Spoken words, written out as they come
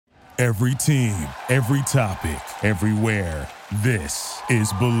Every team, every topic, everywhere. This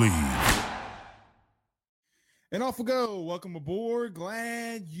is Believe. And off we go. Welcome aboard.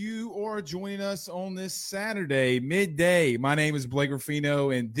 Glad you are joining us on this Saturday, midday. My name is Blake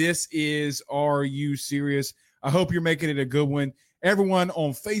Ruffino, and this is Are You Serious? I hope you're making it a good one. Everyone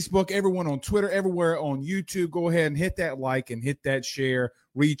on Facebook, everyone on Twitter, everywhere on YouTube, go ahead and hit that like and hit that share,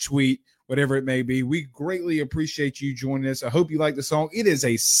 retweet, whatever it may be. We greatly appreciate you joining us. I hope you like the song. It is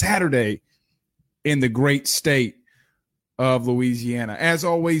a Saturday in the great state of Louisiana. As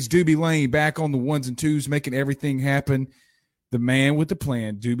always, Doobie Lane back on the ones and twos, making everything happen. The man with the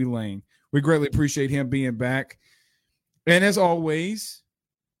plan, Doobie Lane. We greatly appreciate him being back. And as always,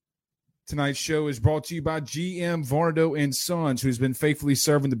 tonight's show is brought to you by GM Varnado and Sons, who's been faithfully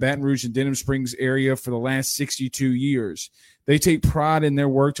serving the Baton Rouge and Denham Springs area for the last 62 years. They take pride in their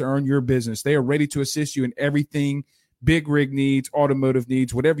work to earn your business. They are ready to assist you in everything, big rig needs, automotive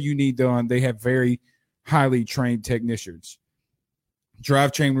needs, whatever you need done. They have very highly trained technicians.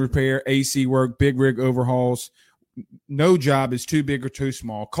 Drivetrain repair, AC work, big rig overhauls. No job is too big or too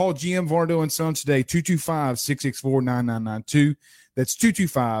small. Call GM Varnado and Sons today, 225-664-9992. That's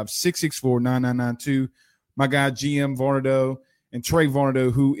 225-664-9992. My guy, GM Varnado and Trey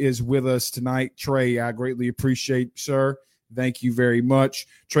Varnado, who is with us tonight. Trey, I greatly appreciate, sir. Thank you very much.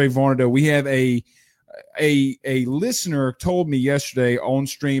 Trey Varnado, we have a listener told me yesterday on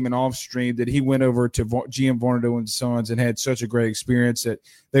stream and off stream that he went over to GM Varnado and Sons and had such a great experience, that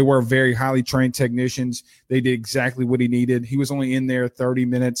they were very highly trained technicians. They did exactly what he needed. He was only in there 30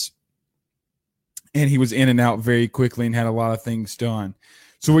 minutes, and he was in and out very quickly and had a lot of things done.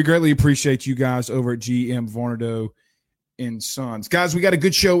 So we greatly appreciate you guys over at GM Varnado and Sons. Guys, we got a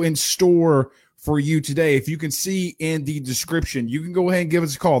good show in store for you today. If you can see in the description, you can go ahead and give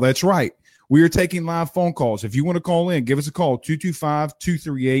us a call. That's right. We are taking live phone calls. If you want to call in, give us a call,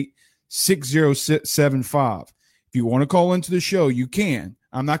 225-238-6075. If you want to call into the show, you can.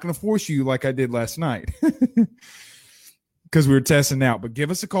 I'm not going to force you like I did last night because we were testing out. But give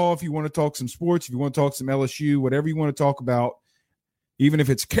us a call if you want to talk some sports, if you want to talk some LSU, whatever you want to talk about, even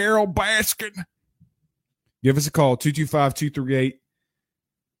if it's Carol Baskin. Give us a call,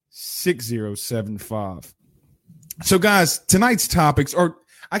 225-238-6075. So, guys, tonight's topics are –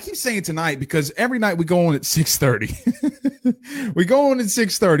 I keep saying tonight because every night we go on at 6:30. We go on at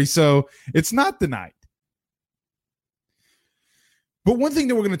 6:30, so it's not the night. But one thing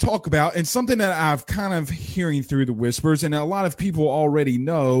that we're going to talk about, and something that I've kind of hearing through the whispers, and a lot of people already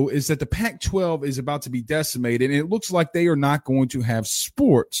know, is that the Pac-12 is about to be decimated, and it looks like they are not going to have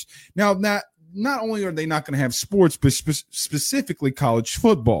sports. Now, not only are they not going to have sports, but specifically college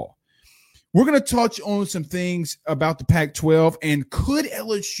football. We're going to touch on some things about the Pac-12, and could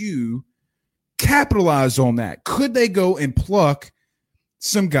LSU capitalize on that? Could they go and pluck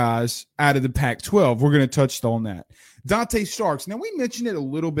some guys out of the Pac-12? We're going to touch on that. Dante Starks. Now, we mentioned it a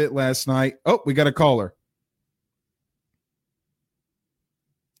little bit last night. Oh, we got a caller.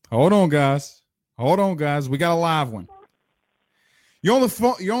 Hold on, guys. We got a live one. You're on the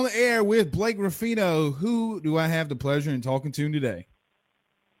phone. You're on the air with Blake Ruffino. Who do I have the pleasure in talking to today?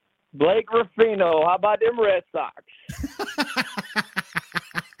 Blake Ruffino. How about them Red Sox?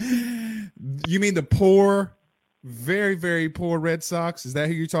 You mean the poor, very, very poor Red Sox? Is that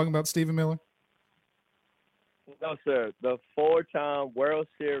who you're talking about, Stephen Miller? No, sir. The four-time World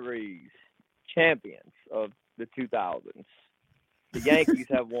Series champions of the 2000s. The Yankees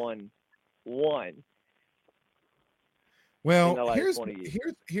have won one. Well, here's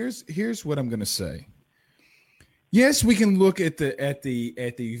what I'm going to say. Yes, we can look at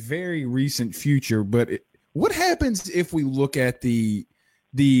the very recent future, but what happens if we look at the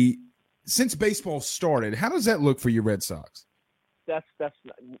since baseball started? How does that look for your Red Sox? That's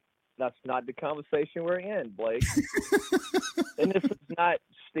not the conversation we're in, Blake. And this is not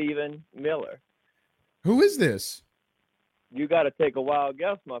Stephen Miller. Who is this? You got to take a wild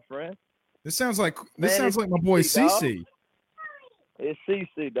guess, my friend. This sounds like my boy CC. It's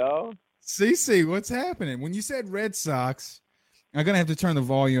CC, dog. CC, what's happening? When you said Red Sox, I'm going to have to turn the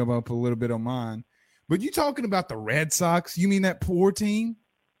volume up a little bit on mine. But you talking about the Red Sox? You mean that poor team?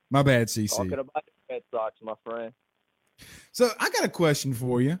 My bad, CC. Talking about the Red Sox, my friend. So I got a question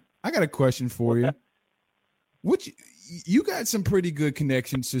for you. You got some pretty good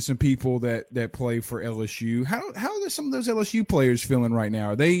connections to some people that play for LSU. How are some of those LSU players feeling right now?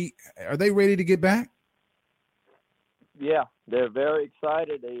 Are they ready to get back? Yeah, they're very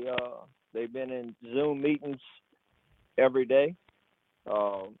excited. They've been in Zoom meetings every day.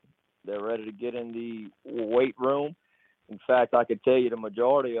 They're ready to get in the weight room. In fact, I could tell you the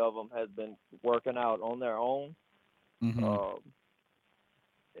majority of them has been working out on their own. Mm-hmm.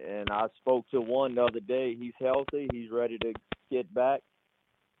 and I spoke to one the other day. He's healthy. He's ready to get back.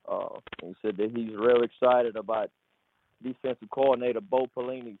 He said that he's real excited about defensive coordinator Bo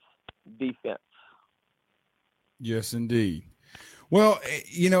Pelini's defense. Yes, indeed. Well,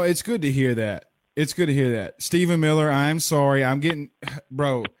 it's good to hear that. It's good to hear that. Stephen Miller, I'm sorry. I'm getting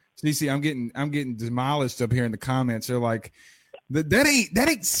demolished up here in the comments. They're like, that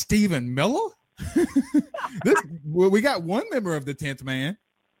ain't Stephen Miller. We got one member of the 10th man.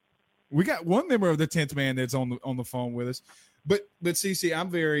 We got one member of the 10th man that's on the phone with us. But CC,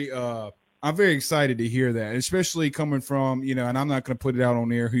 I'm very excited to hear that, especially coming from, and I'm not going to put it out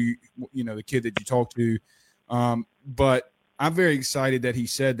on air who, the kid that you talked to. But I'm very excited that he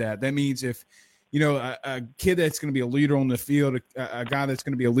said that. That means if, a kid that's going to be a leader on the field, a guy that's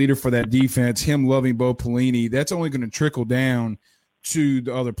going to be a leader for that defense, him loving Bo Pelini, that's only going to trickle down to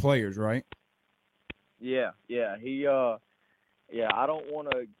the other players, right? Yeah. He, I don't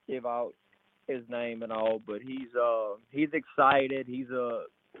want to give out his name and all, but he's excited. He's a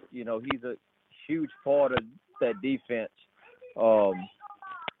huge part of that defense.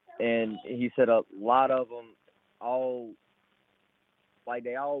 And he said a lot of them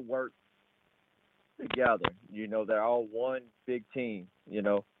they all work together. They're all one big team,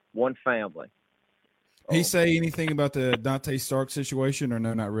 one family. He say anything about the Dante Stark situation or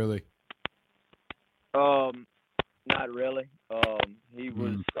no, not really? Not really. He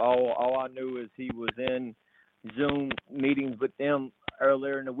was all I knew is he was in Zoom meetings with them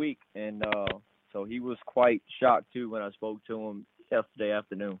earlier in the week, and so he was quite shocked too when I spoke to him yesterday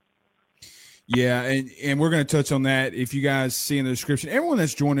afternoon. Yeah, and we're going to touch on that. If you guys see in the description, everyone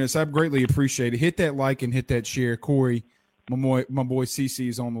that's joining us, I greatly appreciate it. Hit that like and hit that share. Corey, my boy CC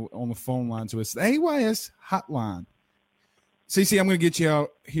is on the phone lines with us. The AYS hotline. CC, I'm going to get you out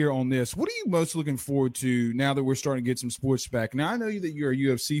here on this. What are you most looking forward to now that we're starting to get some sports back? Now, I know that you're a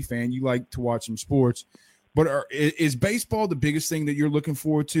UFC fan. You like to watch some sports. But is baseball the biggest thing that you're looking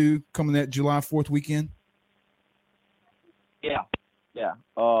forward to coming that July 4th weekend? Yeah.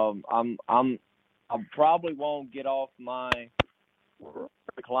 I probably won't get off my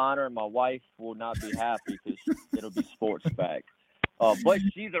recliner, and my wife will not be happy because it'll be sports back. But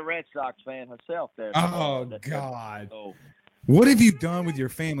she's a Red Sox fan herself. There. Oh God! So, what have you done with your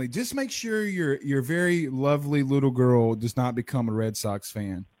family? Just make sure your very lovely little girl does not become a Red Sox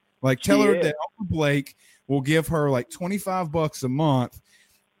fan. Tell her that Uncle Blake will give her like $25 a month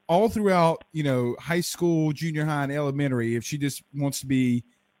all throughout, high school, junior high, and elementary, if she just wants to be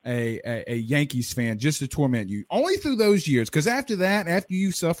a Yankees fan, just to torment you. Only through those years, because after that, after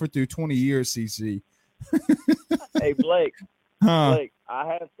you suffered through 20 years, CC. Hey, Blake. Blake, I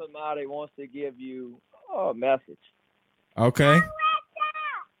have somebody wants to give you a message. Okay.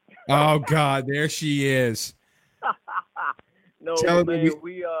 Oh, God, there she is. No, man,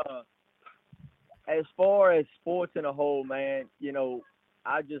 we as far as sports in a whole, man,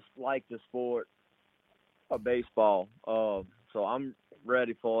 I just like the sport of baseball. So I'm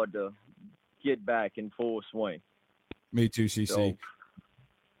ready for it to get back in full swing. Me too, CC.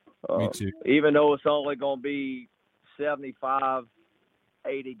 So, me too. Even though it's only going to be 75,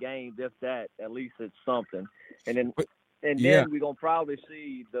 80 games, if that, at least it's something. And then we're going to probably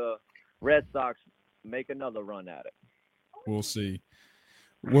see the Red Sox make another run at it. We'll see.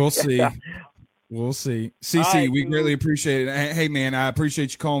 We'll see. CC, right, we greatly appreciate it. Hey, man, I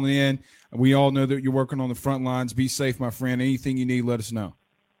appreciate you calling in. We all know that you're working on the front lines. Be safe, my friend. Anything you need, let us know.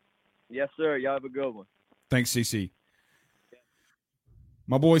 Yes, sir. Y'all have a good one. Thanks, CC.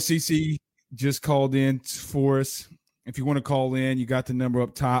 My boy CC just called in for us. If you want to call in, you got the number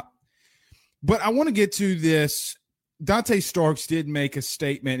up top. But I want to get to this. Dante Starks did make a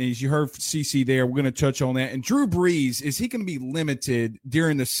statement, and as you heard CC there, we're going to touch on that. And Drew Brees, is he going to be limited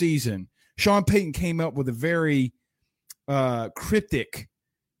during the season? Sean Payton came up with a very cryptic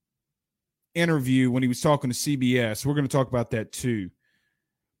interview when he was talking to CBS. We're going to talk about that too.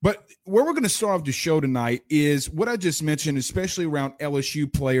 But where we're going to start off the show tonight is what I just mentioned, especially around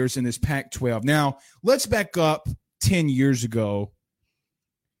LSU players in this Pac-12. Now, let's back up 10 years ago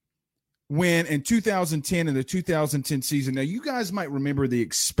when in 2010, in the 2010 season, now you guys might remember the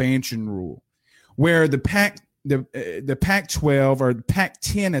expansion rule where the Pac-12 or the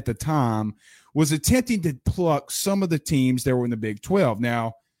Pac-10 at the time was attempting to pluck some of the teams that were in the Big 12.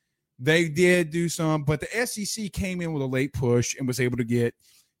 Now, they did do some, but the SEC came in with a late push and was able to get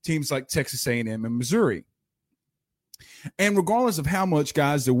teams like Texas A&M and Missouri. And regardless of how much,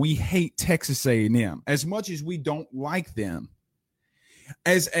 guys, that we hate Texas A&M, as much as we don't like them,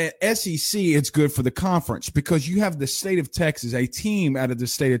 as an SEC, it's good for the conference because you have the state of Texas, a team out of the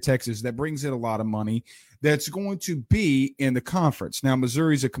state of Texas that brings in a lot of money. that's going to be in the conference. Now,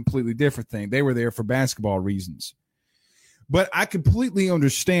 Missouri's a completely different thing. They were there for basketball reasons. But I completely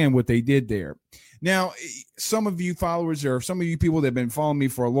understand what they did there. Now, some of you followers or some of you people that have been following me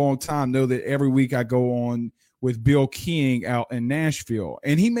for a long time know that every week I go on with Bill King out in Nashville,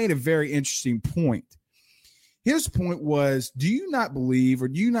 and he made a very interesting point. His point was, do you not believe or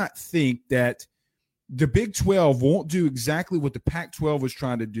do you not think that the Big 12 won't do exactly what the Pac-12 was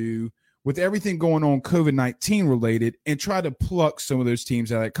trying to do with everything going on COVID-19 related and try to pluck some of those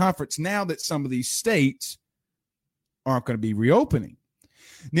teams out of that conference now that some of these states aren't going to be reopening?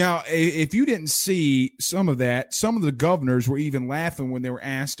 Now, if you didn't see some of that, some of the governors were even laughing when they were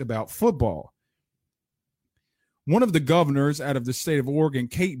asked about football. One of the governors out of the state of Oregon,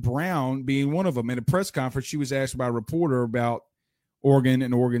 Kate Brown, being one of them, in a press conference, she was asked by a reporter about Oregon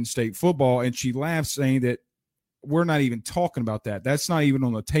and Oregon State football, and she laughed, saying that we're not even talking about that. That's not even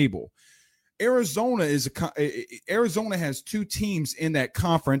on the table. Arizona has two teams in that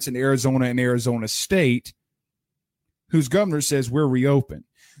conference, in Arizona and Arizona State, whose governor says we're reopened.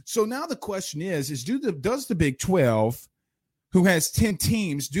 So now the question is does the Big 12, who has 10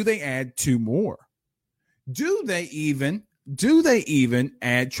 teams, do they add two more? Do they even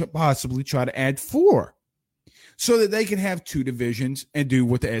possibly try to add four so that they can have two divisions and do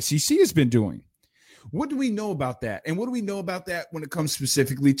what the SEC has been doing? What do we know about that? And what do we know about that when it comes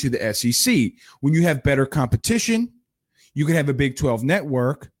specifically to the SEC? When you have better competition, you can have a Big 12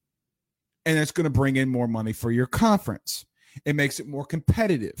 network, and that's going to bring in more money for your conference. It makes it more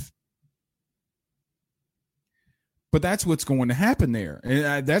competitive. But that's what's going to happen there.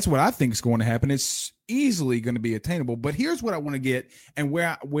 And that's what I think is going to happen. It's easily going to be attainable. But here's what I want to get and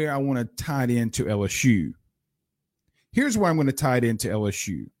where I want to tie it into LSU. Here's where I'm going to tie it into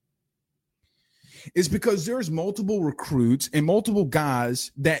LSU. Is because there's multiple recruits and multiple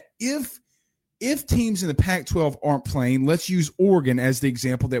guys that if teams in the Pac-12 aren't playing, let's use Oregon as the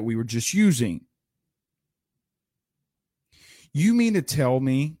example that we were just using. You mean to tell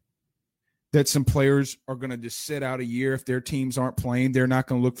me that some players are going to just sit out a year if their teams aren't playing? They're not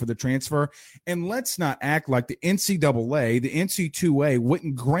going to look for the transfer? And let's not act like the NCAA, the NC2A would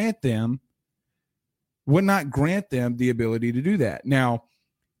not grant them the ability to do that. Now,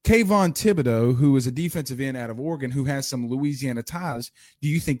 Kayvon Thibodeau, who is a defensive end out of Oregon, who has some Louisiana ties, do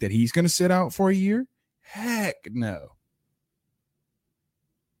you think that he's going to sit out for a year? Heck no.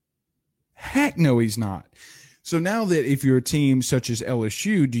 Heck no, he's not. So now that if you're a team such as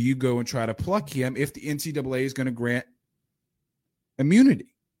LSU, do you go and try to pluck him if the NCAA is going to grant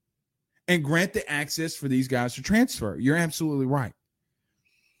immunity and grant the access for these guys to transfer? You're absolutely right.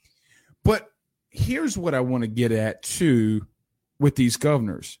 But here's what I want to get at too with these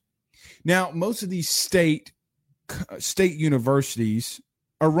governors. Now, most of these state universities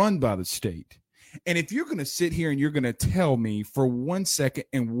are run by the state. And if you're going to sit here and you're going to tell me for 1 second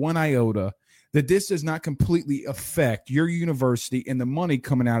and 1 iota that this does not completely affect your university and the money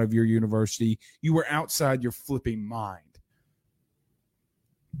coming out of your university, you were outside your flipping mind.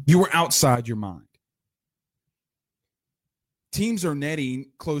 You were outside your mind. Teams are netting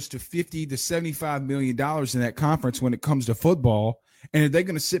close to $50 to $75 million in that conference when it comes to football. And are they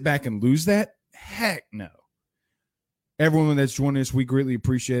going to sit back and lose that? Heck no. Everyone that's joining us, we greatly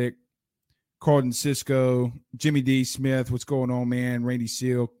appreciate it. Carlton Cisco, Jimmy D. Smith, what's going on, man? Randy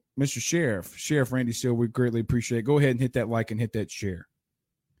Seal, Mr. Sheriff Randy Seal, we greatly appreciate it. Go ahead and hit that like and hit that share.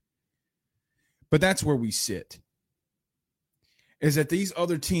 But that's where we sit. Is that these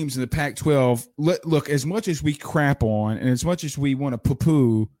other teams in the Pac-12, look, as much as we crap on and as much as we want to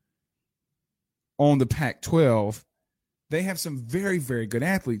poo-poo on the Pac-12, they have some very, very good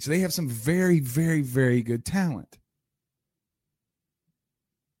athletes. They have some very, very, very good talent.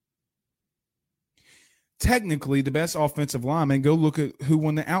 Technically, the best offensive lineman, go look at who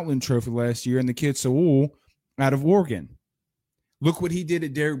won the Outland Trophy last year, and the kid Sewell out of Oregon. Look what he did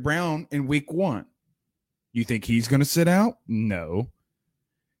at Derrick Brown in week 1. You think he's going to sit out? No.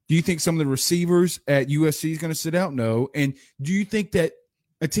 Do you think some of the receivers at USC is going to sit out? No. And do you think that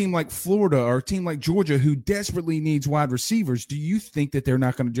a team like Florida or a team like Georgia, who desperately needs wide receivers, do you think that they're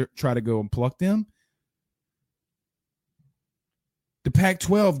not going to try to go and pluck them? The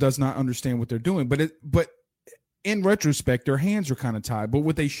Pac-12 does not understand what they're doing, but in retrospect, their hands are kind of tied. But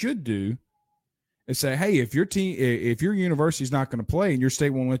what they should do is say, hey, if your university is not going to play and your state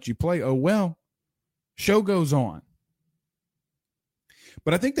won't let you play, oh well, show goes on.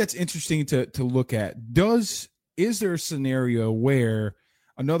 But I think that's interesting to look at. Is there a scenario where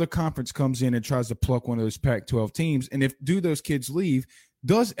another conference comes in and tries to pluck one of those Pac-12 teams, and do those kids leave,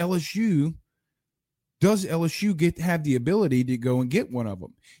 does LSU Does LSU have the ability to go and get one of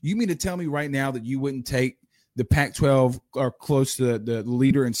them? You mean to tell me right now that you wouldn't take the Pac-12 or close to the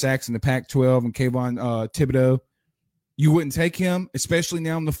leader in sacks in the Pac-12 and Kayvon Thibodeau? You wouldn't take him, especially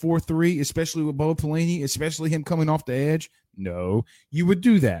now in the 4-3, especially with Bo Pelini, especially him coming off the edge? No, you would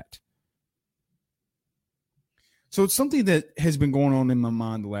do that. So it's something that has been going on in my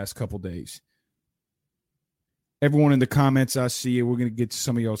mind the last couple of days. Everyone in the comments I see, we're going to get to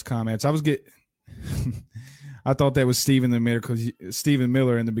some of y'all's comments. I thought that was Stephen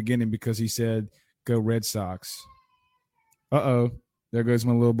Miller in the beginning because he said, go Red Sox. Uh-oh, there goes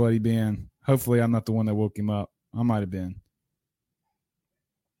my little buddy Ben. Hopefully I'm not the one that woke him up. I might have been.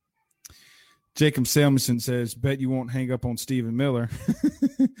 Jacob Selmanson says, bet you won't hang up on Stephen Miller.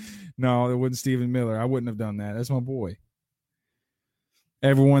 No, it wasn't Stephen Miller. I wouldn't have done that. That's my boy.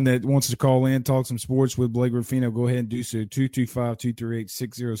 Everyone that wants to call in, talk some sports with Blake Ruffino, go ahead and do so.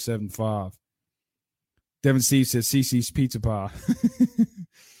 225-238-6075. Devin Steve says, CC's Pizza Pie.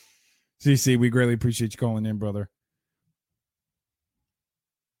 CC, we greatly appreciate you calling in, brother.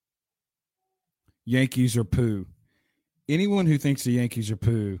 Yankees are poo. Anyone who thinks the Yankees are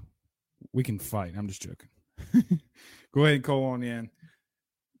poo, we can fight. I'm just joking. Go ahead and call on in.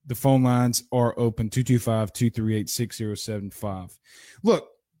 The phone lines are open, 225-238-6075. Look,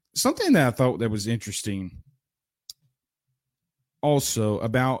 something that I thought that was interesting also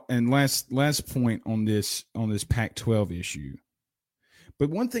about, and last point on this Pac-12 issue.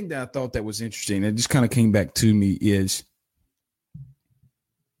 But one thing that I thought that was interesting, it just kind of came back to me, is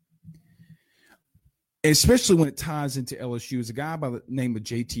especially when it ties into LSU, is a guy by the name of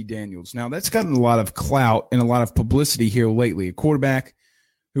JT Daniels. Now, that's gotten a lot of clout and a lot of publicity here lately. A quarterback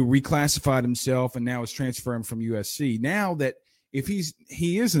who reclassified himself and now is transferring from USC. Now that he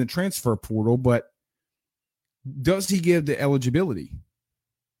is in the transfer portal, but does he give the eligibility?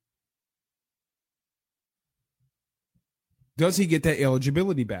 Does he get that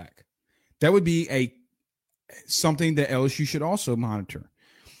eligibility back? That would be something that LSU should also monitor.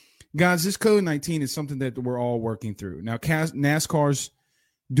 Guys, this COVID-19 is something that we're all working through. Now, NASCAR's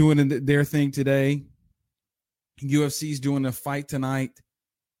doing their thing today. UFC's doing a fight tonight.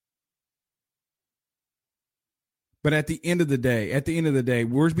 But at the end of the day,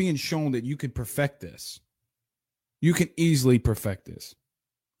 we're being shown that you can perfect this. You can easily perfect this.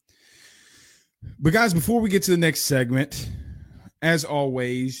 But guys, before we get to the next segment, as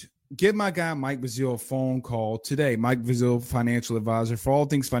always, give my guy Mike Bazile a phone call today. Mike Bazile, financial advisor for all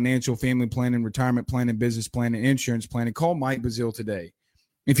things financial, family planning, retirement planning, business planning, insurance planning. Call Mike Bazile today.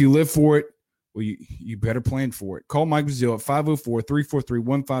 If you live for it, well, you better plan for it. Call Mike Bazile at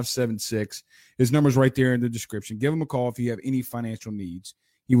 504-343-1576. His number's right there in the description. Give him a call if you have any financial needs.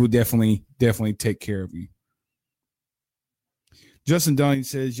 He will definitely take care of you. Justin Dunning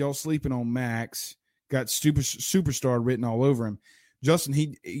says, y'all sleeping on Max. Got superstar written all over him. Justin,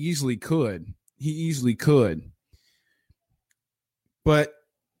 he easily could. But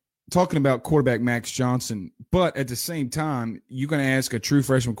talking about quarterback Max Johnson, but at the same time, you're going to ask a true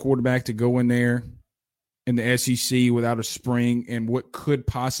freshman quarterback to go in there in the SEC without a spring and what could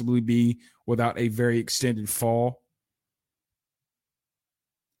possibly be without a very extended fall.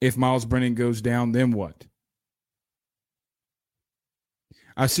 If Miles Brennan goes down, then what?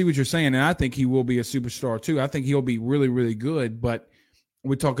 I see what you're saying, and I think he will be a superstar too. I think he'll be really, really good, but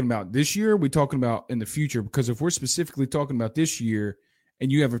we're talking about this year, we're talking about in the future, because if we're specifically talking about this year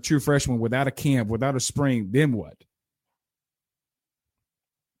and you have a true freshman without a camp, without a spring, then what?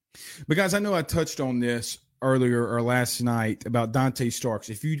 But guys, I know I touched on this earlier or last night about Dante Starks.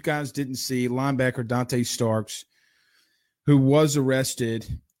 If you guys didn't see, linebacker Dante Starks, who was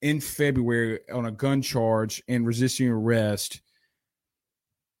arrested in February on a gun charge and resisting arrest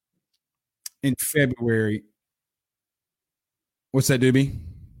in February. What's that, Doobie?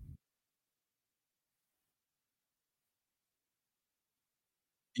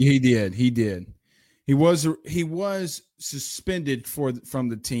 He did. He was suspended from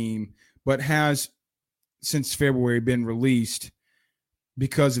the team, but has since February been released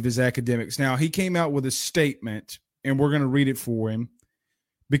because of his academics. Now, he came out with a statement, and we're going to read it for him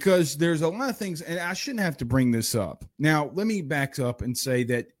because there's a lot of things, and I shouldn't have to bring this up. Now, let me back up and say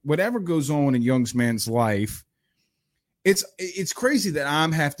that whatever goes on in young man's life, it's crazy that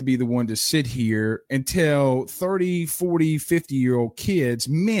I'm have to be the one to sit here and tell 30, 40, 50-year-old kids,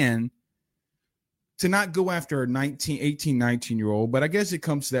 men, to not go after a 18, 19-year-old. But I guess it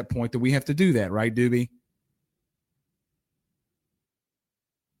comes to that point that we have to do that, right, Doobie?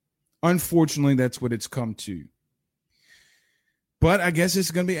 Unfortunately, that's what it's come to. But I guess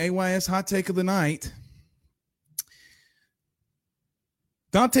it's going to be AYS hot take of the night.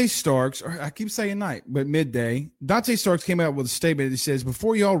 Dante Starks, or I keep saying night, but midday, Dante Starks came out with a statement that says,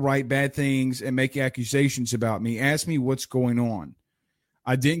 before y'all write bad things and make accusations about me, ask me what's going on.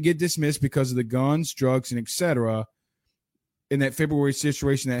 I didn't get dismissed because of the guns, drugs, and etc. In that February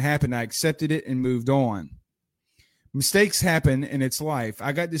situation that happened, I accepted it and moved on. Mistakes happen in its life.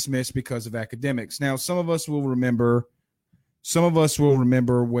 I got dismissed because of academics. Now, some of us will remember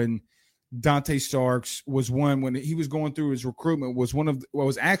when Dante Starks was when he was going through his recruitment,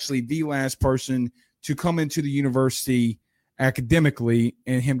 was actually the last person to come into the university academically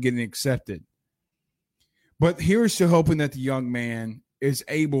and him getting accepted. But here's to hoping that the young man is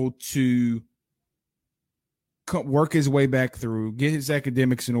able to work his way back through, get his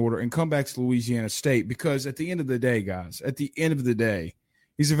academics in order, and come back to Louisiana State, because at the end of the day, guys,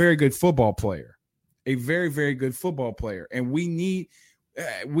 he's a very good football player, a very, very good football player. And we need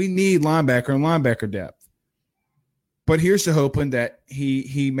linebacker and linebacker depth. But here's to hoping that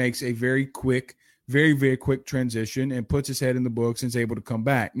he makes a very quick, very, very quick transition and puts his head in the books and is able to come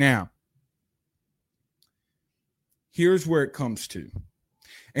back. Now, here's where it comes to.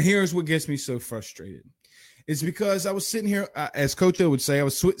 And here's what gets me so frustrated. It's because I was sitting here, as Coach O would say, I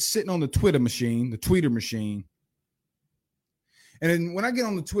was sitting on the tweeter machine. And then when I get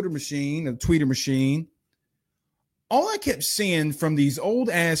on the tweeter machine, all I kept seeing from these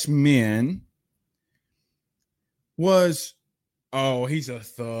old-ass men was, oh, he's a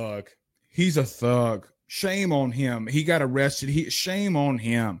thug. He's a thug. Shame on him. He got arrested. Shame on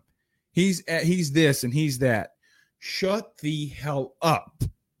him. He's this and he's that. Shut the hell up.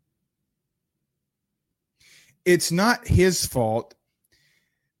 It's not his fault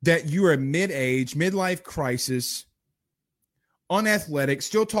that you're a midlife crisis, unathletic,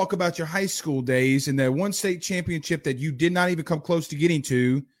 still talk about your high school days and that one state championship that you did not even come close to getting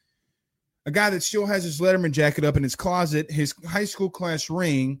to, a guy that still has his Letterman jacket up in his closet, his high school class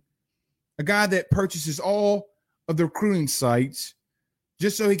ring, a guy that purchases all of the recruiting sites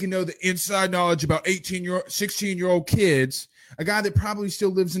just so he can know the inside knowledge about 16-year-old kids, a guy that probably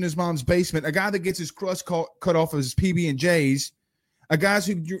still lives in his mom's basement, a guy that gets his crust cut off of his PB&Js, a guy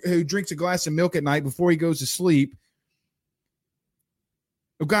who drinks a glass of milk at night before he goes to sleep,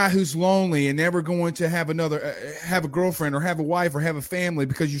 a guy who's lonely and never going to have a girlfriend or have a wife or have a family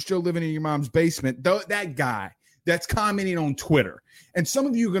because you're still living in your mom's basement. That guy that's commenting on Twitter. And some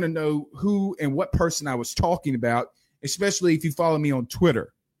of you are going to know who and what person I was talking about, especially if you follow me on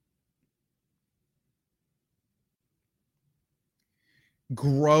Twitter.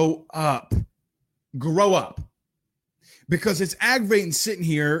 Grow up. Grow up. Because it's aggravating sitting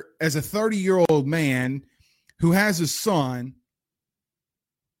here as a 30-year-old man who has a son.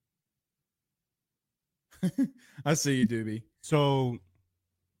 I see you, Doobie. So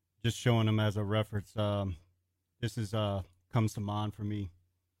just showing them as a reference, this is comes to mind for me.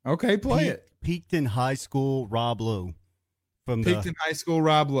 Okay, play it. Peakton High School, Rob Lowe. Peakton High School,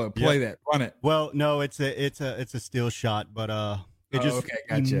 Rob Lowe. Play that. Run it. Well, no, it's a still shot, but it just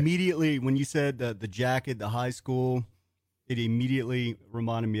gotcha. Immediately when you said the jacket, the high school, it immediately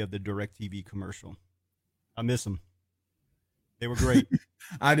reminded me of the DirecTV commercial. I miss them. They were great.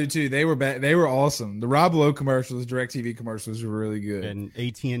 I do too. They were they were awesome. The Rob Lowe commercials, DirecTV commercials were really good. And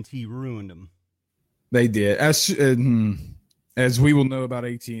AT&T ruined them. They did. As we will know about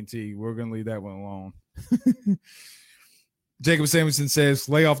AT&T, we're going to leave that one alone. Jacob Samuelson says,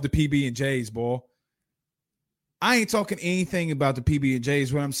 lay off the PB&Js, boy. I ain't talking anything about the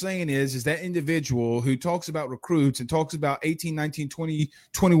PB&Js. What I'm saying is that individual who talks about recruits and talks about 18, 19, 20,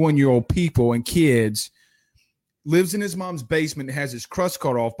 21-year-old people and kids lives in his mom's basement and has his crust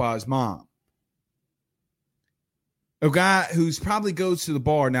cut off by his mom. A guy who's probably goes to the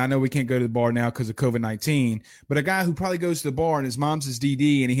bar. Now, I know we can't go to the bar now because of COVID-19, but a guy who probably goes to the bar and his mom's his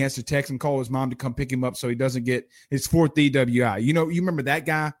DD and he has to text and call his mom to come pick him up so he doesn't get his fourth DWI. You remember that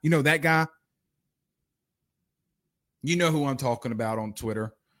guy? You know that guy? You know who I'm talking about on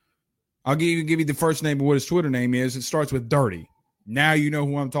Twitter. I'll give you the first name of what his Twitter name is. It starts with Dirty. Now you know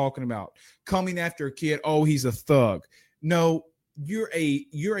who I'm talking about. Coming after a kid, oh, he's a thug. No, you're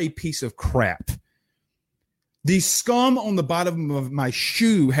a piece of crap. The scum on the bottom of my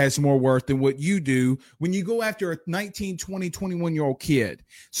shoe has more worth than what you do when you go after a 19, 20, 21-year-old kid,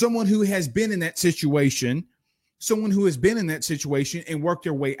 someone who has been in that situation and worked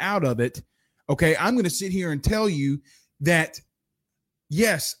their way out of it. Okay, I'm going to sit here and tell you that,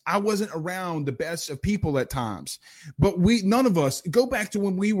 yes, I wasn't around the best of people at times, but none of us, go back to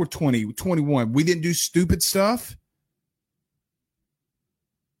when we were 20, 21, we didn't do stupid stuff.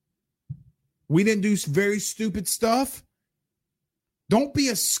 We didn't do very stupid stuff. Don't be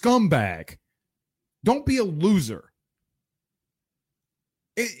a scumbag. Don't be a loser.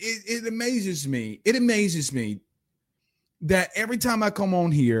 It amazes me. It amazes me that every time I come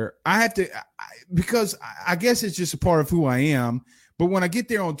on here, I have to, because I guess it's just a part of who I am. But when I get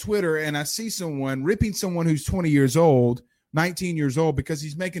there on Twitter and I see someone ripping someone who's 20 years old, 19 years old, because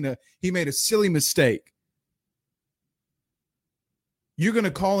he made a silly mistake. You're going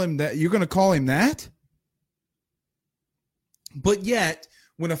to call him that? You're going to call him that? But yet,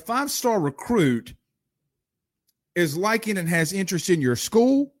 when a 5-star recruit is liking and has interest in your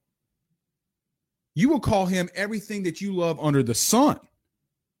school, you will call him everything that you love under the sun.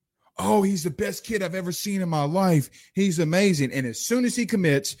 Oh, he's the best kid I've ever seen in my life. He's amazing. And as soon as he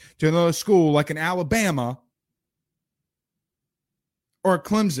commits to another school like an Alabama or a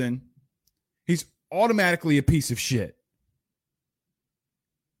Clemson, he's automatically a piece of shit.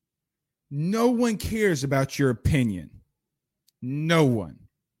 No one cares about your opinion. No one.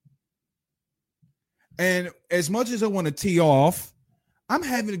 And as much as I want to tee off, I'm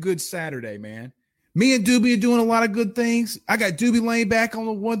having a good Saturday, man. Me and Doobie are doing a lot of good things. I got Doobie laying back on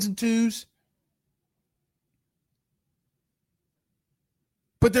the 1s and 2s.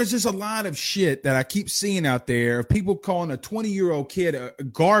 But there's just a lot of shit that I keep seeing out there of people calling a 20-year-old kid a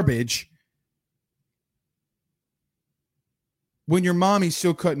garbage when your mommy's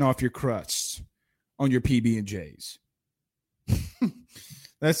still cutting off your crusts on your PB&Js.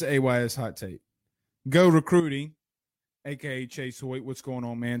 That's the AYS hot take. Go Recruiting, a.k.a. Chase Hoyt. What's going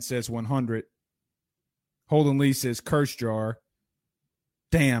on, man? Says 100. Holden Lee says curse jar.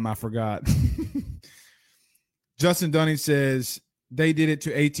 Damn, I forgot. Justin Dunning says they did it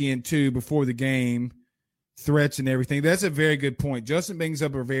to ATN2 before the game, threats and everything. That's a very good point. Justin brings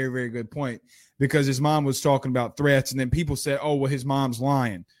up a very, very good point because his mom was talking about threats, and then people said, oh, well, his mom's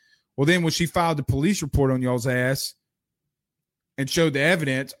lying. Well, then when she filed the police report on y'all's ass and showed the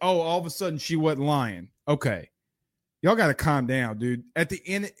evidence, oh, all of a sudden she wasn't lying. Okay. Y'all got to calm down, dude. At the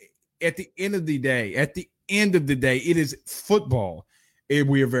end of the day, it is football.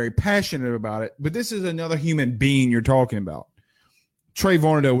 We are very passionate about it, but this is another human being you're talking about. Trey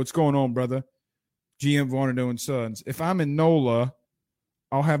Varnado, what's going on, brother? GM Varnado and Sons. If I'm in NOLA,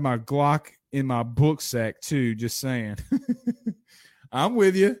 I'll have my Glock in my book sack too, just saying. I'm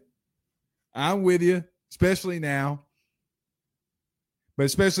with you, especially now. But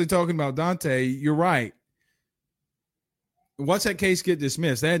especially talking about Dante, you're right. Once that case get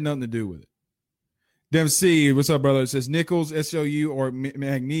dismissed, that had nothing to do with it. Dem C, what's up, brother? It says Nichols, SOU, or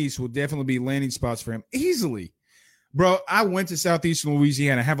McNeese will definitely be landing spots for him. Easily. Bro, I went to Southeastern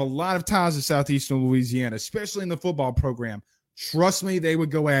Louisiana. I have a lot of ties to Southeastern Louisiana, especially in the football program. Trust me, they would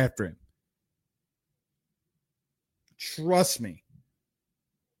go after him. Trust me.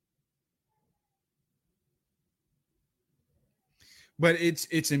 But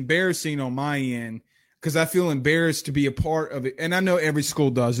it's embarrassing on my end because I feel embarrassed to be a part of it. And I know every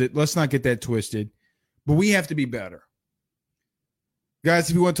school does it. Let's not get that twisted. But we have to be better. Guys,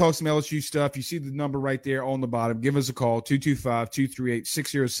 if you want to talk some LSU stuff, you see the number right there on the bottom. Give us a call,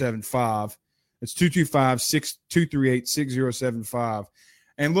 225-238-6075. It's 225-238-6075.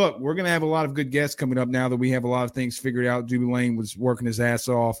 And look, we're going to have a lot of good guests coming up now that we have a lot of things figured out. Doobie Lane was working his ass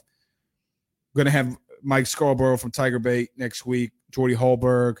off. We're going to have Mike Scarborough from Tiger Bait next week, Jordy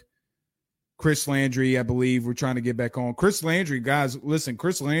Hallberg, Chris Landry, I believe we're trying to get back on. Chris Landry, guys, listen,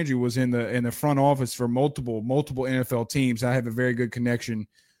 Chris Landry was in the front office for multiple NFL teams. I have a very good connection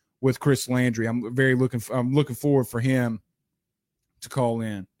with Chris Landry. I'm looking forward for him to call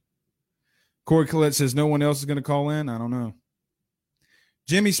in. Corey Collette says no one else is going to call in. I don't know.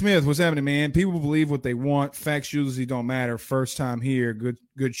 Jimmy Smith, what's happening, man? People believe what they want. Facts usually don't matter. First time here.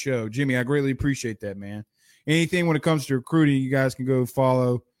 Good show. Jimmy, I greatly appreciate that, man. Anything when it comes to recruiting, you guys can go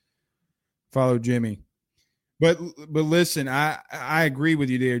follow Jimmy. But listen, I agree with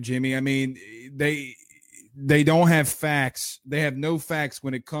you there, Jimmy. I mean, they don't have facts. They have no facts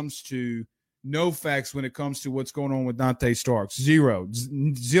when it comes to what's going on with Dante Starks. Zero.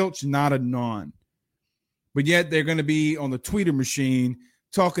 Zilch, not a none. But yet they're going to be on the Twitter machine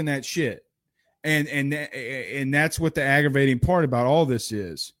talking that shit. And that's what the aggravating part about all this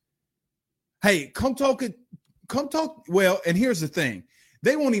is. Hey, come talk. Well, and here's the thing.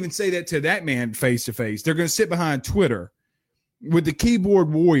 They won't even say that to that man face to face. They're going to sit behind Twitter with the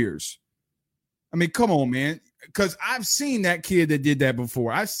keyboard warriors. I mean, come on, man. Because I've seen that kid that did that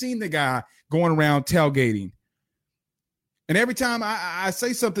before. I've seen the guy going around tailgating. And every time I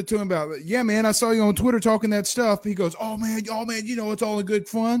say something to him about, yeah, man, I saw you on Twitter talking that stuff. He goes, oh, man, you know, it's all in good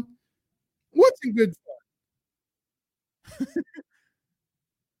fun. What's in good fun?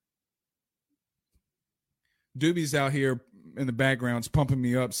 Doobie's out here in the background's pumping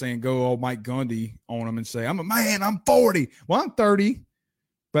me up saying, go all Mike Gundy on him and say, I'm a man, I'm 40. Well, I'm 30.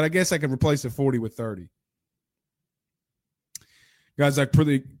 But I guess I could replace the 40 with 30. Guys, I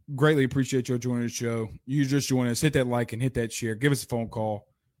greatly appreciate you joining the show. You just join us. Hit that like and hit that share. Give us a phone call.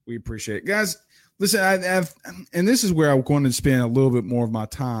 We appreciate it. Guys, listen, and this is where I'm going to spend a little bit more of my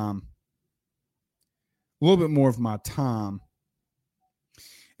time.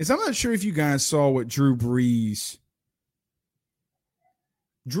 Is I'm not sure if you guys saw what Drew Brees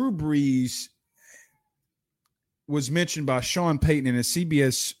was mentioned by Sean Payton in a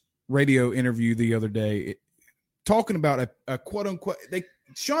CBS radio interview the other day, talking about a quote unquote,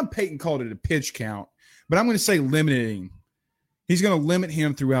 Sean Payton called it a pitch count, but I'm going to say limiting. He's going to limit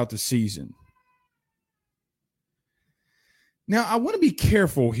him throughout the season. Now, I want to be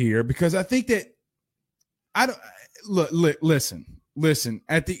careful here because I think that listen,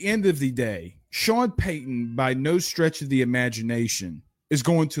 at the end of the day, Sean Payton, by no stretch of the imagination, is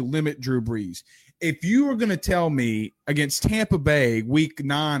going to limit Drew Brees. If you are going to tell me against Tampa Bay, week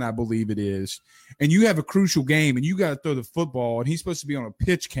 9, I believe it is, and you have a crucial game and you got to throw the football and he's supposed to be on a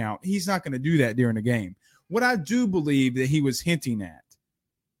pitch count, he's not going to do that during the game. What I do believe that he was hinting at.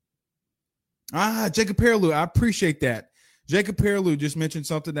 Jacob Perlew, I appreciate that. Jacob Perlew just mentioned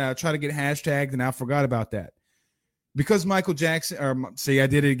something that I try to get hashtagged and I forgot about that. Because Michael Jackson, I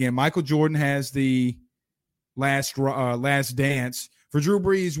did it again. Michael Jordan has the last dance. For Drew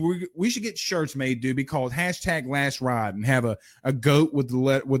Brees, we should get shirts made, dude, be called #LastRide and have a goat with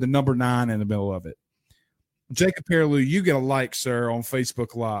the number 9 in the middle of it. Jacob Perlew, you get a like, sir, on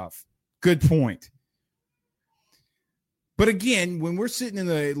Facebook Live. Good point. But again, when we're sitting in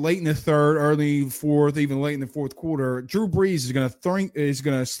the late in the third, early fourth, even late in the fourth quarter, Drew Brees is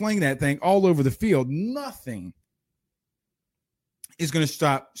going to sling that thing all over the field. Nothing is going to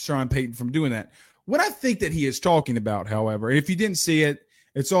stop Sean Payton from doing that. What I think that he is talking about, however, if you didn't see it,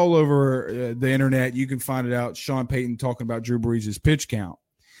 it's all over the internet. You can find it out. Sean Payton talking about Drew Brees' pitch count.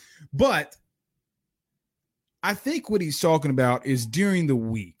 But I think what he's talking about is during the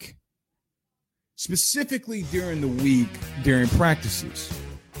week, specifically during the week, during practices.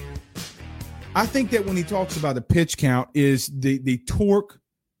 I think that when he talks about the pitch count is the torque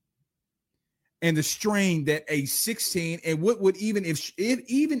and the strain that a 16 and what would even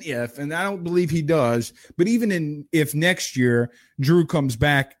if and I don't believe he does, but if next year Drew comes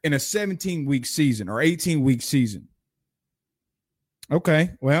back in a 17-week season or 18-week season.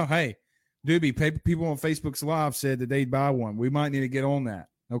 Okay, well, hey, Doobie, people on Facebook's Live said that they'd buy one. We might need to get on that.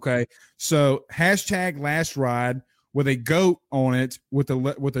 Okay, so #LastRide with a goat on it with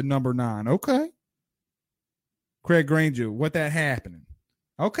the number 9. Okay, Craig Granger, what that happening?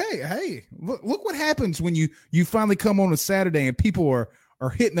 Okay, hey, look what happens when you finally come on a Saturday and people are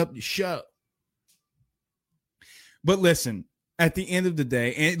hitting up your show. But listen, at the end of the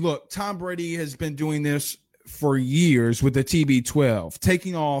day, and look, Tom Brady has been doing this for years with the TB12,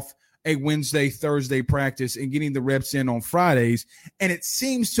 taking off a Wednesday, Thursday practice and getting the reps in on Fridays, and it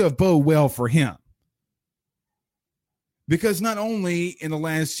seems to have bode well for him. Because not only in the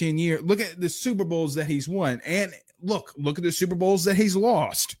last 10 years, look at the Super Bowls that he's won, and look at the Super Bowls that he's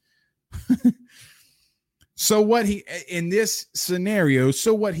lost. So what he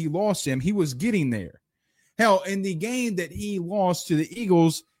lost him, he was getting there. Hell, in the game that he lost to the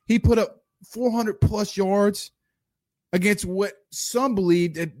Eagles, he put up 400 plus yards against what some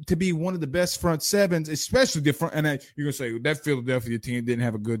believed to be one of the best front sevens, especially the front. And you're going to say that Philadelphia team didn't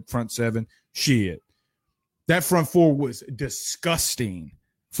have a good front seven. Shit. That front four was disgusting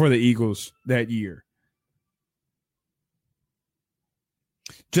for the Eagles that year.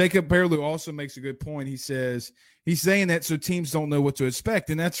 Jacob Perlew also makes a good point. He's saying that so teams don't know what to expect,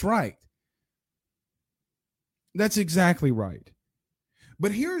 and that's right. That's exactly right.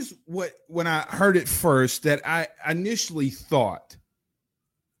 But here's when I heard it first that I initially thought.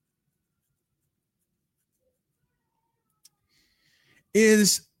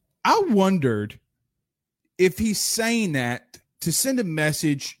 Is I wondered if he's saying that to send a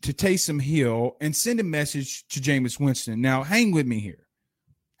message to Taysom Hill and send a message to Jameis Winston. Now, hang with me here.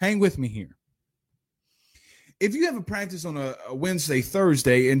 If you have a practice on a Wednesday,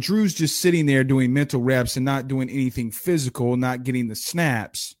 Thursday, and Drew's just sitting there doing mental reps and not doing anything physical, not getting the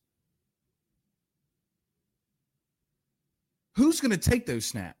snaps, who's going to take those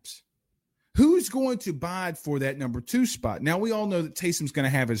snaps? Who's going to bide for that number 2 spot? Now, we all know that Taysom's going to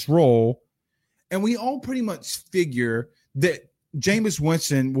have his role, and we all pretty much figure that Jameis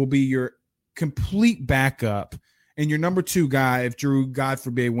Winston will be your complete backup and your number 2 guy if Drew, God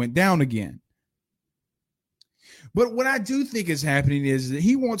forbid, went down again. But what I do think is happening is that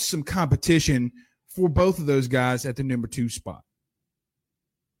he wants some competition for both of those guys at the number 2 spot.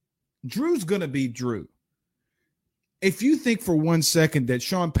 Drew's going to be Drew. if you think for 1 second that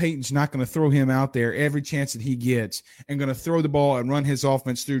Sean Payton's not going to throw him out there every chance that he gets and going to throw the ball and run his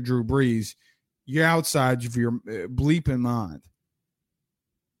offense through Drew Brees, you're outside of your bleeping mind.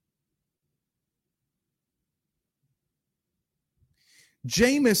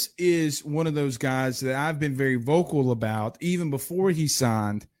 Jameis is one of those guys that I've been very vocal about, even before he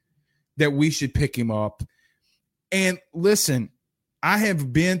signed, that we should pick him up. And listen, I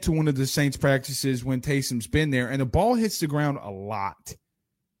have been to one of the Saints practices when Taysom's been there, and the ball hits the ground a lot.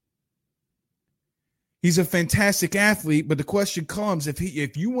 He's a fantastic athlete, but the question comes,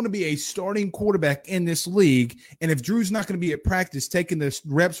 if you want to be a starting quarterback in this league, and if Drew's not going to be at practice taking the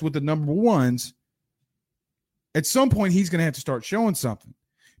reps with the number ones, at some point he's going to have to start showing something.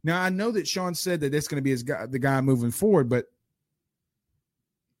 Now, I know that Sean said that that's going to be the guy moving forward, but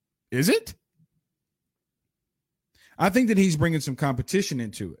is it? I think that he's bringing some competition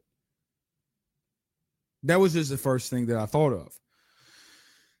into it. That was just the first thing that I thought of.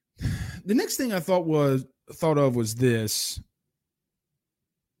 The next thing I thought of was this.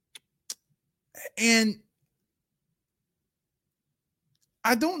 And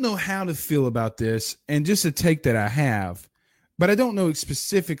I don't know how to feel about this, and just a take that I have, but I don't know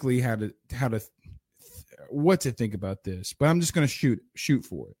specifically what to think about this. But I'm just going to shoot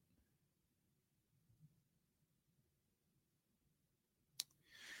for it.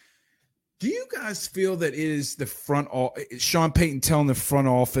 Do you guys feel that it is Sean Payton telling the front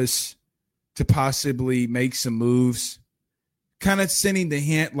office to possibly make some moves, kind of sending the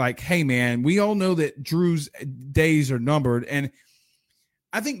hint like, hey, man, we all know that Drew's days are numbered. And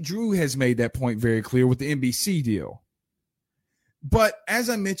I think Drew has made that point very clear with the NBC deal. But as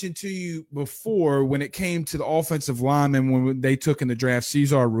I mentioned to you before, when it came to the offensive lineman, when they took in the draft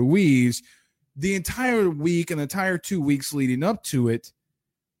Cesar Ruiz, the entire week and the entire 2 weeks leading up to it,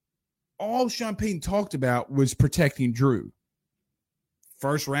 all Sean Payton talked about was protecting Drew.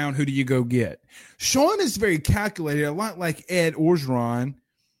 First round, who do you go get? Sean is very calculated, a lot like Ed Orgeron.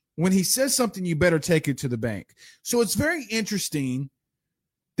 When he says something, you better take it to the bank. So it's very interesting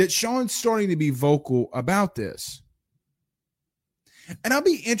that Sean's starting to be vocal about this. And I'll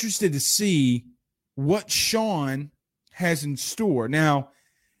be interested to see what Sean has in store. Now,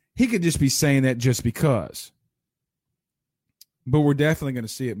 he could just be saying that just because. But we're definitely going to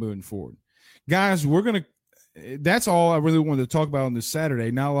see it moving forward. Guys, that's all I really wanted to talk about on this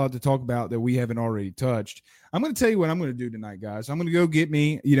Saturday. Not a lot to talk about that we haven't already touched. I'm going to tell you what I'm going to do tonight, guys. I'm going to go get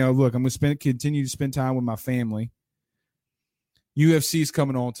me, look, I'm going to continue to spend time with my family. UFC's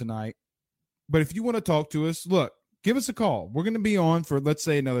coming on tonight. But if you want to talk to us, look, give us a call. We're going to be on for, let's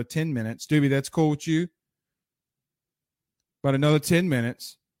say, another 10 minutes. Doobie, that's cool with you? About another 10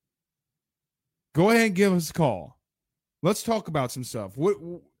 minutes. Go ahead and give us a call. Let's talk about some stuff. What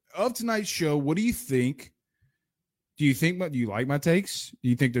of tonight's show, what do you think? Do you like my takes? Do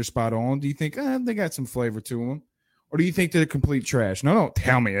you think they're spot on? Do you think they got some flavor to them? Or do you think they're complete trash? No, don't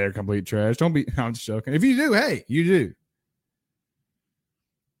tell me they're complete trash. I'm just joking. If you do, hey, you do.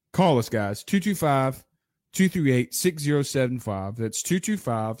 Call us, guys. 225-238-6075. That's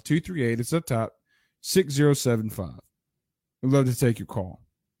 225-238. It's up top. 6075. We'd love to take your call.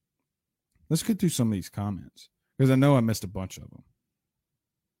 Let's get through some of these comments, because I know I missed a bunch of them.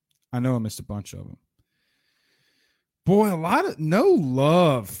 Boy, no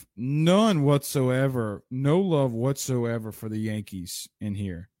love. None whatsoever. No love whatsoever for the Yankees in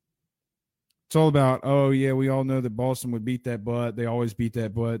here. It's all about, oh, yeah, we all know that Boston would beat that butt. They always beat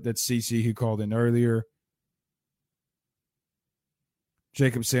that butt. That's CC who called in earlier.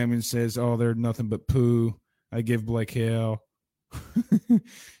 Jacob Samuel says, oh, they're nothing but poo. I give Blake hell.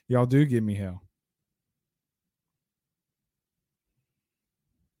 Y'all do give me hell.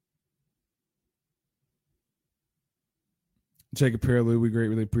 Jacob Perilou, we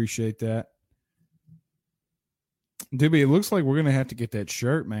greatly appreciate that. Doobie, it looks like we're going to have to get that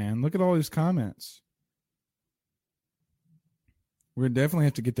shirt, man. Look at all these comments. We're going to definitely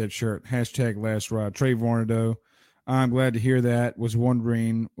have to get that shirt. Hashtag last ride. Trey Vornado, I'm glad to hear that. Was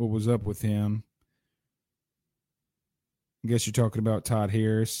wondering what was up with him. I guess you're talking about Todd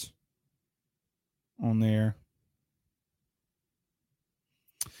Harris on there.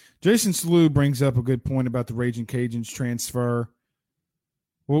 Jason Slew brings up a good point about the Raging Cajuns transfer.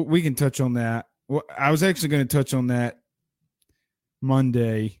 Well, we can touch on that. Well, I was actually going to touch on that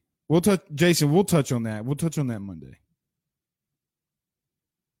Monday. We'll touch on that. We'll touch on that Monday.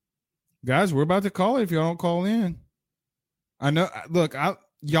 Guys, we're about to call it if y'all don't call in. I know. Look,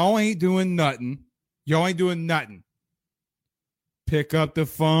 y'all ain't doing nothing. Pick up the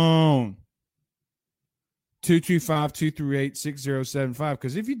phone. 225-238-6075.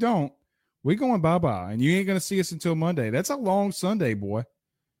 Because if you don't, We going bye-bye, and you ain't going to see us until Monday. That's a long Sunday, boy.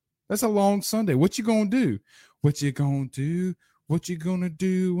 That's a long Sunday. What you going to do? What you going to do? What you going to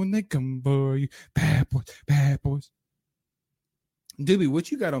do when they come for you? Bad boys, bad boys. Doobie,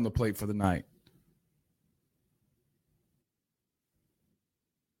 what you got on the plate for the night?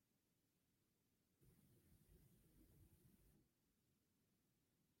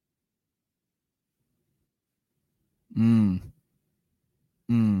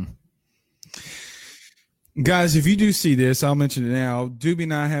 Guys, if you do see this, I'll mention it now. Doobie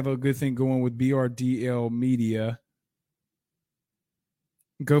and I have a good thing going with BRDL Media.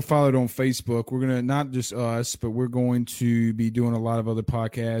 Go follow it on Facebook. We're going to, not just us, but we're going to be doing a lot of other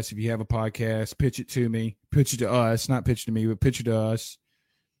podcasts. If you have a podcast, pitch it to me. Pitch it to us. Not pitch it to me, but pitch it to us.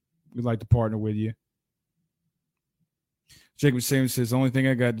 We'd like to partner with you. Jacob Samuel says, the only thing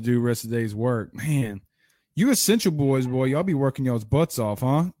I got to do the rest of the day is work. Man, you essential boys, boy. Y'all be working y'all's butts off,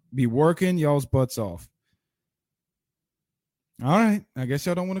 huh? Be working y'all's butts off. All right. I guess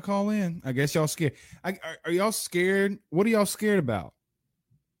y'all don't want to call in. I guess y'all scared. Are y'all scared? What are y'all scared about?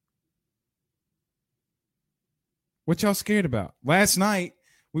 What y'all scared about? Last night,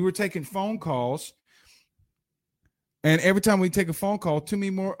 we were taking phone calls, and every time we take a phone call, too many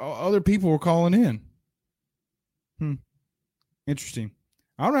more other people were calling in. Interesting.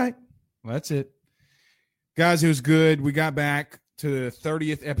 All right. Well, that's it. Guys, it was good. We got back to the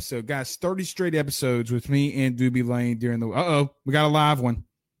 30th episode. Guys, 30 straight episodes with me and Doobie Lane during the... we got a live one.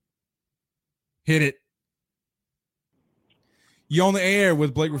 Hit it. You on the air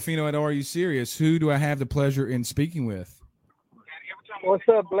with Blake Ruffino at Are You Serious? Who do I have the pleasure in speaking with? What's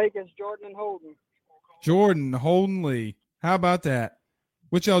up, Blake? It's Jordan and Holden. Jordan, Holden Lee. How about that?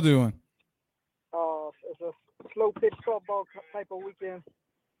 What y'all doing? It's a slow pitch softball type of weekend.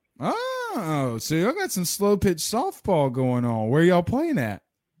 Oh, so y'all got some slow pitch softball going on. Where y'all playing at?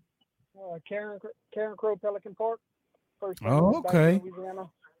 Karen Crow Pelican Park. Okay.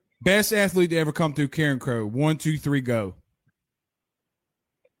 Best athlete to ever come through Karen Crow. 1, 2, 3, go.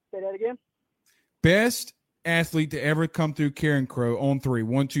 Say that again. Best athlete to ever come through Karen Crow on 3.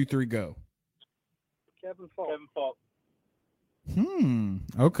 1, 2, 3, go. Kevin Falk.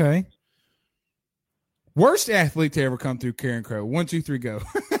 Okay. Worst athlete to ever come through Karen Crow. 1, 2, 3, go.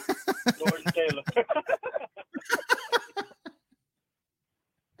 Jordan Taylor.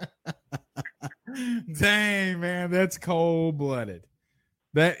 Dang, man, that's cold-blooded.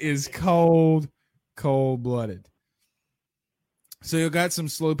 That is cold-blooded. So you got some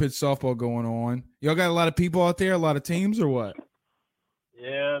slow pitch softball going on. Y'all got a lot of people out there, a lot of teams, or what?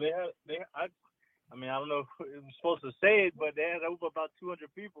 Yeah, I don't know if it was supposed to say it, but they had over about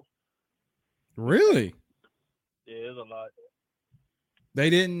 200 people. Really? Yeah, it's a lot. They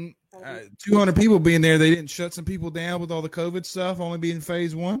didn't 200 people being there. They didn't shut some people down with all the COVID stuff, only being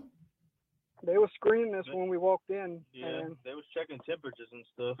phase 1. They were screening us when we walked in. Yeah, and they was checking temperatures and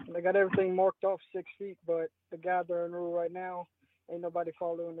stuff. They got everything marked off 6 feet, but the gathering rule right now, ain't nobody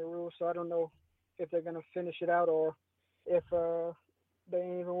following the rules. So I don't know if they're gonna finish it out or if they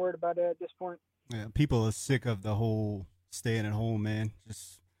ain't even worried about it at this point. Yeah, people are sick of the whole staying at home, man.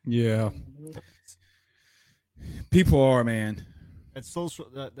 Yeah. People are, man. At social,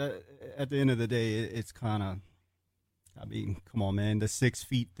 at the end of the day, it's kind of, I mean, come on, man. The 6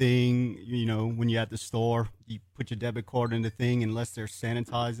 feet thing, when you're at the store, you put your debit card in the thing, unless they're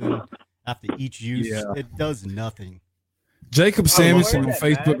sanitizing after each use, it does nothing. Jacob Samuelson on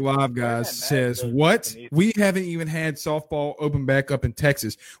Facebook Live, guys, says, what? We haven't even had softball open back up in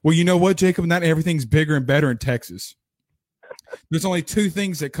Texas. Well, you know what, Jacob? Not everything's bigger and better in Texas. There's only 2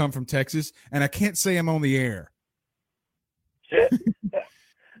 things that come from Texas, and I can't say I'm on the air.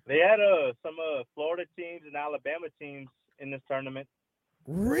 They had some Florida teams and Alabama teams in this tournament.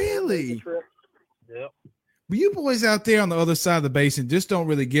 Really? Yep. But you boys out there on the other side of the basin just don't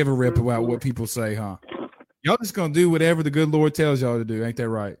really give a rip about what people say, huh? Y'all just gonna do whatever the good Lord tells y'all to do, ain't that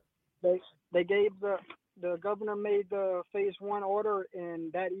right? They gave the governor made the phase 1 order,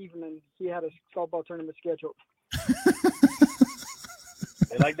 and that evening he had a softball tournament scheduled.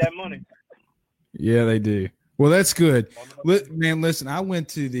 They like that money. Yeah, they do. Well, that's good. Man, listen, I went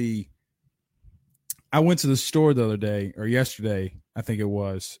to the store the other day or yesterday, I think it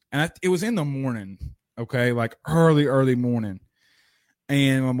was. And it was in the morning, okay? Like early morning.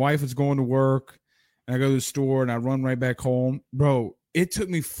 And my wife was going to work, and I go to the store, and I run right back home. Bro, it took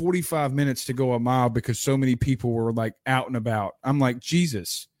me 45 minutes to go a mile because so many people were, like, out and about. I'm like,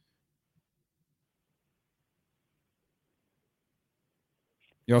 Jesus.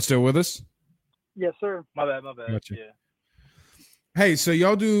 Y'all still with us? Yes, sir. My bad. Gotcha. Yeah. Hey, so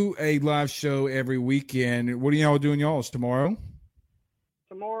y'all do a live show every weekend. What are y'all doing y'all's tomorrow?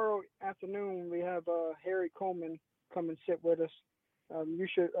 tomorrow afternoon we have Harry Coleman come and sit with us. You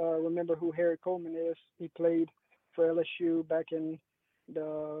should remember who Harry Coleman is. He played for LSU back in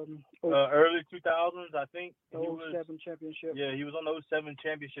the early 2000s, I think. The 07 championship. Yeah, he was on the 07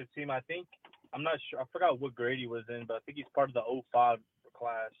 championship team. I think. I'm not sure. I forgot what grade he was in, but I think he's part of the 05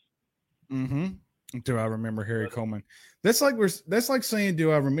 class. Mm-hmm. Do I remember Harry Coleman? That's like saying,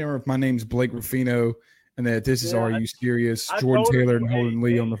 do I remember if my name's Blake Ruffino and that this is Are You Serious? Jordan Taylor and Holden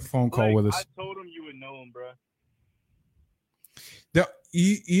Lee on the phone call with us. I told him you would know him, bro. Now,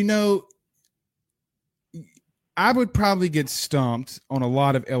 you know, I would probably get stumped on a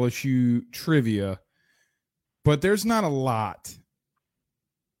lot of LSU trivia, but there's not a lot.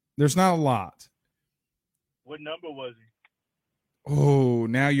 There's not a lot. What number was he? Oh,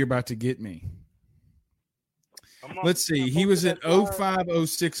 now you're about to get me. Let's see. He was at 05,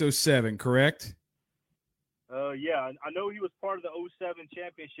 06, 07, correct? Yeah, I know he was part of the 07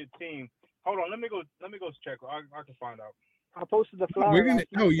 championship team. Hold on, let me go check. I can find out. I posted the flyer.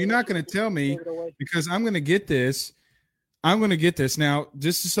 You're not going to tell me because I'm going to get this. I'm going to get this now,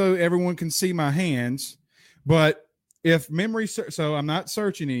 just so everyone can see my hands. But if memory, so I'm not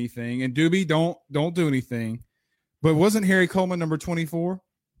searching anything. And Doobie, don't do anything. But wasn't Harry Coleman number 24?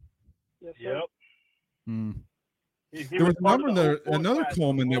 Yes, sir. Yep. Hmm. There was another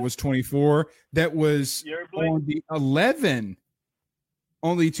Coleman that was 24 that was on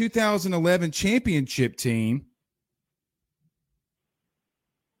the 2011 championship team.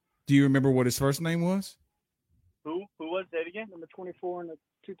 Do you remember what his first name was? Who was that again? Number 24 in the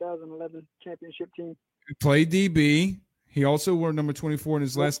 2011 championship team. He played DB. He also wore number 24, and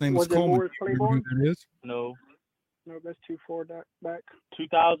his last name was Coleman. Who that is? No, that's 2-4 back.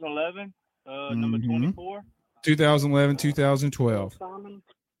 2011, number 24. 2011, 2012. Simon.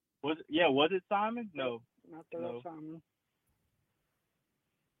 Was it Simon? No. Not that Simon.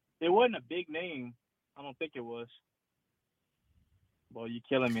 It wasn't a big name. I don't think it was. Well, you're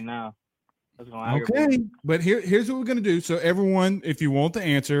killing me now. That's gonna aggravate me. But here's what we're going to do. So everyone, if you want the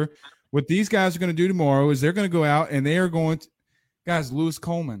answer, what these guys are going to do tomorrow is they're going to go out and they are going to – guys, Lewis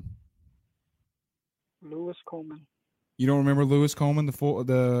Coleman. Lewis Coleman. You don't remember Lewis Coleman, the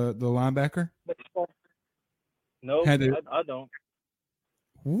linebacker? No, I don't.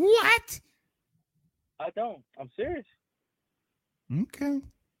 What? I don't. I'm serious. Okay.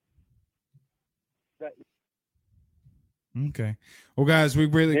 Okay. Well, guys, we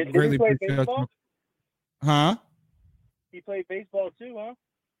greatly appreciate baseball? Huh? He played baseball too, huh?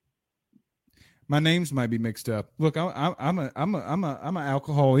 My names might be mixed up. Look, I'm an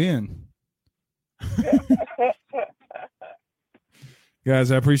alcohol in.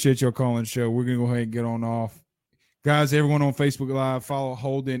 Guys, I appreciate your calling show. We're gonna go ahead and get on off. Guys, everyone on Facebook Live, follow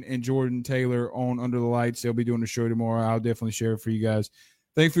Holden and Jordan Taylor on Under the Lights. They'll be doing the show tomorrow. I'll definitely share it for you guys.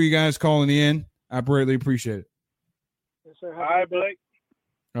 Thanks for you guys calling in. I greatly appreciate it. Yes, sir. All right, Blake.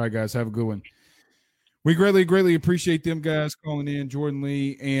 All right, guys, have a good one. We greatly appreciate them guys calling in, Jordan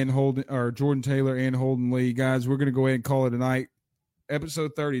Taylor and Holden Lee. Guys, we're gonna go ahead and call it a night.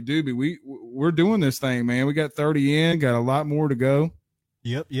 Episode 30, Doobie. We're doing this thing, man. We got 30 in, got a lot more to go.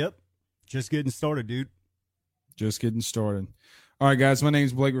 Yep. Just getting started, dude. Just getting started. All right, guys. My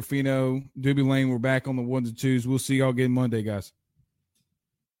name's Blake Ruffino. Doobie Lane. We're back on the 1s and 2s. We'll see y'all again Monday, guys.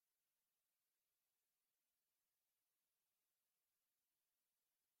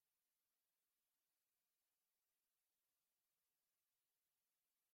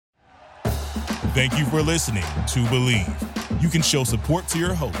 Thank you for listening to Believe. You can show support to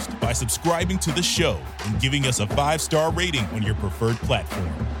your host by subscribing to the show and giving us a 5-star rating on your preferred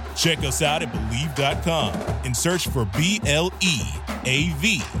platform. Check us out at Believe.com and search for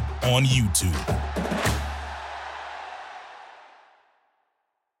BLEAV on YouTube.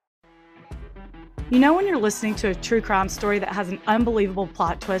 You know when you're listening to a true crime story that has an unbelievable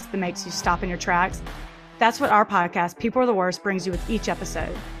plot twist that makes you stop in your tracks? That's what our podcast, People Are the Worst, brings you with each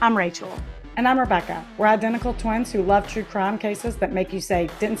episode. I'm Rachel. And I'm Rebecca. We're identical twins who love true crime cases that make you say,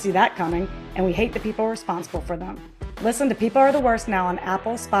 didn't see that coming, and we hate the people responsible for them. Listen to People Are the Worst now on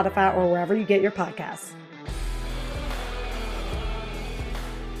Apple, Spotify, or wherever you get your podcasts.